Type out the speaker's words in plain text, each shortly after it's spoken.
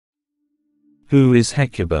Who is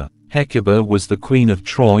Hecuba? Hecuba was the queen of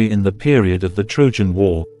Troy in the period of the Trojan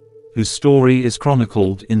War, whose story is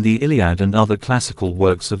chronicled in the Iliad and other classical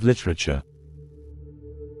works of literature.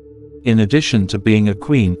 In addition to being a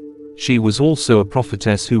queen, she was also a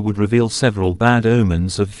prophetess who would reveal several bad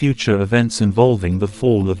omens of future events involving the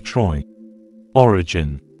fall of Troy.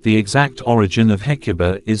 Origin. The exact origin of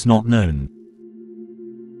Hecuba is not known.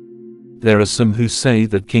 There are some who say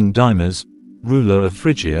that King Dymas, ruler of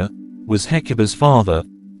Phrygia, was Hecuba's father,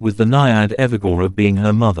 with the Naiad Euagora being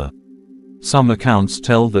her mother. Some accounts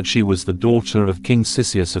tell that she was the daughter of King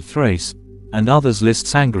Cisseus of Thrace, and others list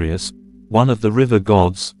Sangarius, one of the river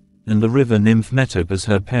gods, and the river nymph Metope as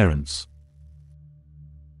her parents.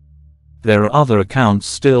 There are other accounts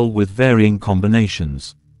still with varying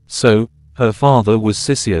combinations. So, her father was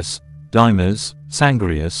Cisseus, Dymas,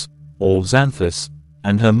 Sangarius, or Xanthus,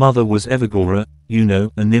 and her mother was Euagora,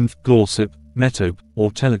 a nymph, Glorsip, Metope,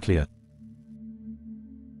 or Teleclea.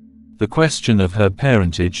 The question of her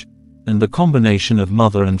parentage, and the combination of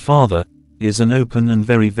mother and father, is an open and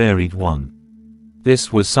very varied one.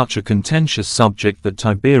 This was such a contentious subject that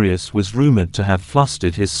Tiberius was rumored to have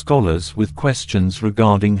flustered his scholars with questions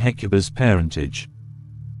regarding Hecuba's parentage.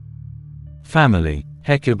 Family.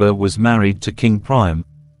 Hecuba was married to King Priam,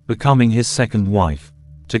 becoming his second wife.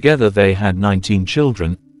 Together they had 19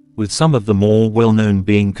 children, with some of the more well-known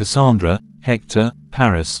being Cassandra, Hector,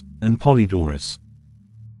 Paris, and Polydorus.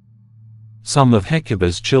 Some of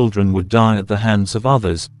Hecuba's children would die at the hands of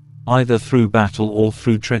others, either through battle or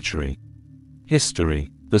through treachery. History.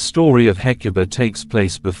 The story of Hecuba takes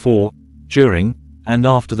place before, during, and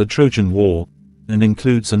after the Trojan War, and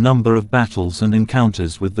includes a number of battles and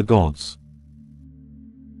encounters with the gods.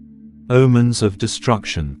 Omens of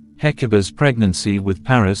destruction. Hecuba's pregnancy with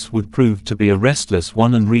Paris would prove to be a restless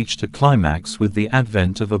one and reached a climax with the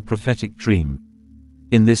advent of a prophetic dream.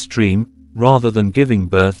 In this dream, rather than giving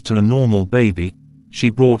birth to a normal baby, she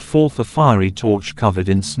brought forth a fiery torch covered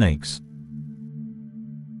in snakes.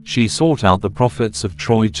 She sought out the prophets of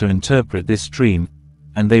Troy to interpret this dream,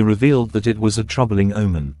 and they revealed that it was a troubling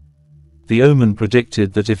omen. The omen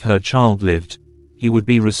predicted that if her child lived, he would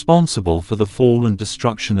be responsible for the fall and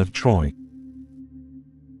destruction of Troy.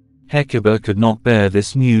 Hecuba could not bear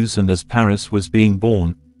this news, and as Paris was being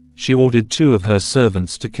born, she ordered 2 of her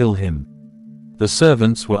servants to kill him. The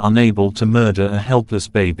servants were unable to murder a helpless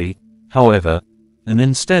baby, however, and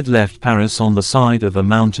instead left Paris on the side of a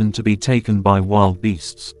mountain to be taken by wild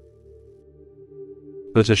beasts.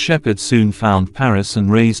 But a shepherd soon found Paris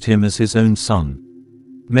and raised him as his own son.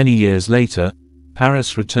 Many years later,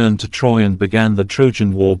 Paris returned to Troy and began the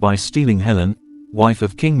Trojan War by stealing Helen, wife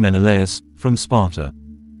of King Menelaus, from Sparta.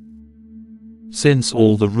 Since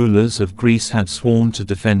all the rulers of Greece had sworn to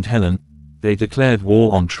defend Helen, they declared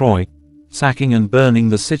war on Troy, sacking and burning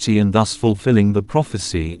the city and thus fulfilling the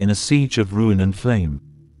prophecy in a siege of ruin and flame.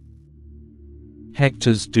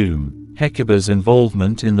 Hector's doom. Hecuba's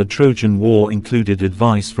involvement in the Trojan War included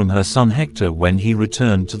advice from her son Hector when he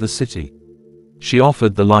returned to the city. She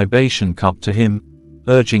offered the libation cup to him,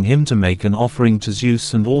 urging him to make an offering to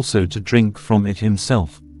Zeus and also to drink from it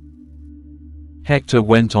himself. Hector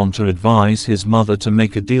went on to advise his mother to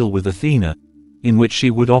make a deal with Athena, in which she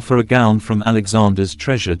would offer a gown from Alexander's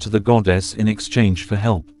treasure to the goddess in exchange for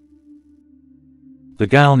help. The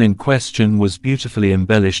gown in question was beautifully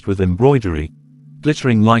embellished with embroidery,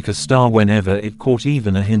 glittering like a star whenever it caught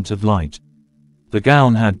even a hint of light. The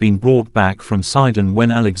gown had been brought back from Sidon when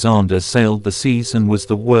Alexander sailed the seas and was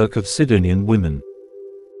the work of Sidonian women.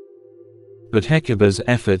 But Hecuba's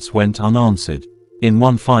efforts went unanswered. In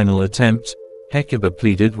one final attempt, Hecuba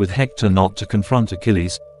pleaded with Hector not to confront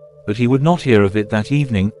Achilles, but he would not hear of it that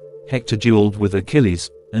evening. Hector dueled with Achilles,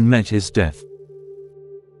 and met his death.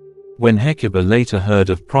 When Hecuba later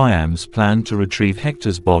heard of Priam's plan to retrieve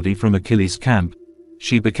Hector's body from Achilles' camp,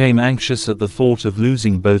 she became anxious at the thought of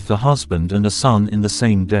losing both a husband and a son in the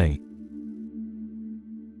same day.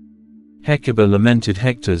 Hecuba lamented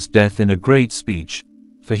Hector's death in a great speech,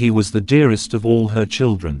 for he was the dearest of all her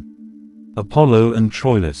children. Apollo and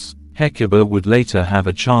Troilus. Hecuba would later have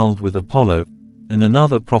a child with Apollo, and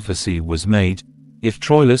another prophecy was made: if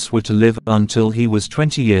Troilus were to live until he was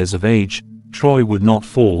 20 years of age, Troy would not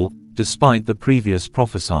fall, despite the previous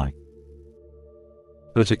prophecy.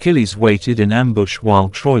 But Achilles waited in ambush while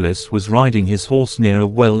Troilus was riding his horse near a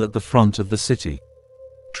well at the front of the city.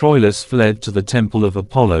 Troilus fled to the temple of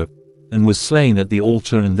Apollo, and was slain at the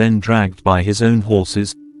altar and then dragged by his own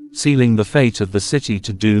horses, sealing the fate of the city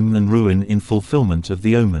to doom and ruin in fulfillment of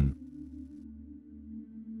the omen.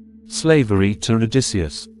 Slavery to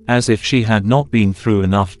Odysseus. As if she had not been through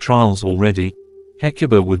enough trials already,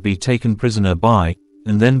 Hecuba would be taken prisoner by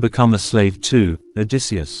and then become a slave to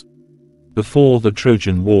Odysseus. Before the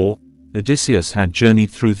Trojan War, Odysseus had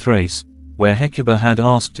journeyed through Thrace, where Hecuba had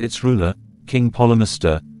asked its ruler, King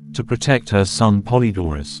Polymestor, to protect her son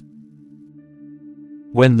Polydorus.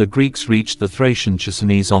 When the Greeks reached the Thracian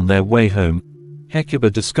Chersonese on their way home, Hecuba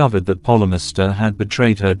discovered that Polymestor had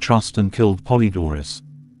betrayed her trust and killed Polydorus.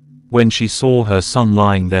 When she saw her son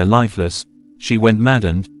lying there lifeless, she went mad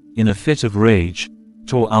and, in a fit of rage,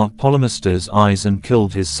 tore out Polymestor's eyes and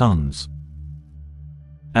killed his sons.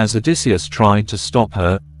 As Odysseus tried to stop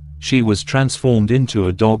her, she was transformed into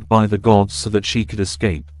a dog by the gods so that she could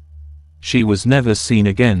escape. She was never seen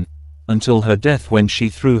again, until her death when she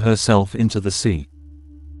threw herself into the sea.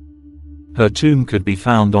 Her tomb could be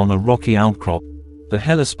found on a rocky outcrop, the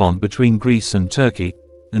Hellespont between Greece and Turkey,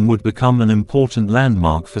 and would become an important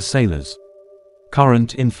landmark for sailors.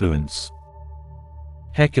 Current influence.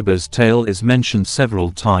 Hecuba's tale is mentioned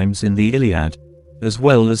several times in the Iliad, as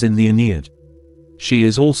well as in the Aeneid. She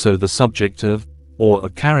is also the subject of, or a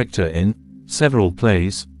character in, several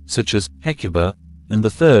plays, such as Hecuba, and the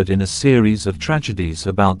third in a series of tragedies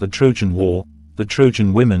about the Trojan War, The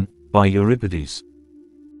Trojan Women, by Euripides.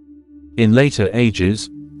 In later ages,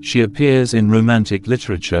 she appears in romantic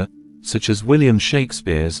literature, such as William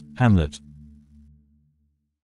Shakespeare's Hamlet.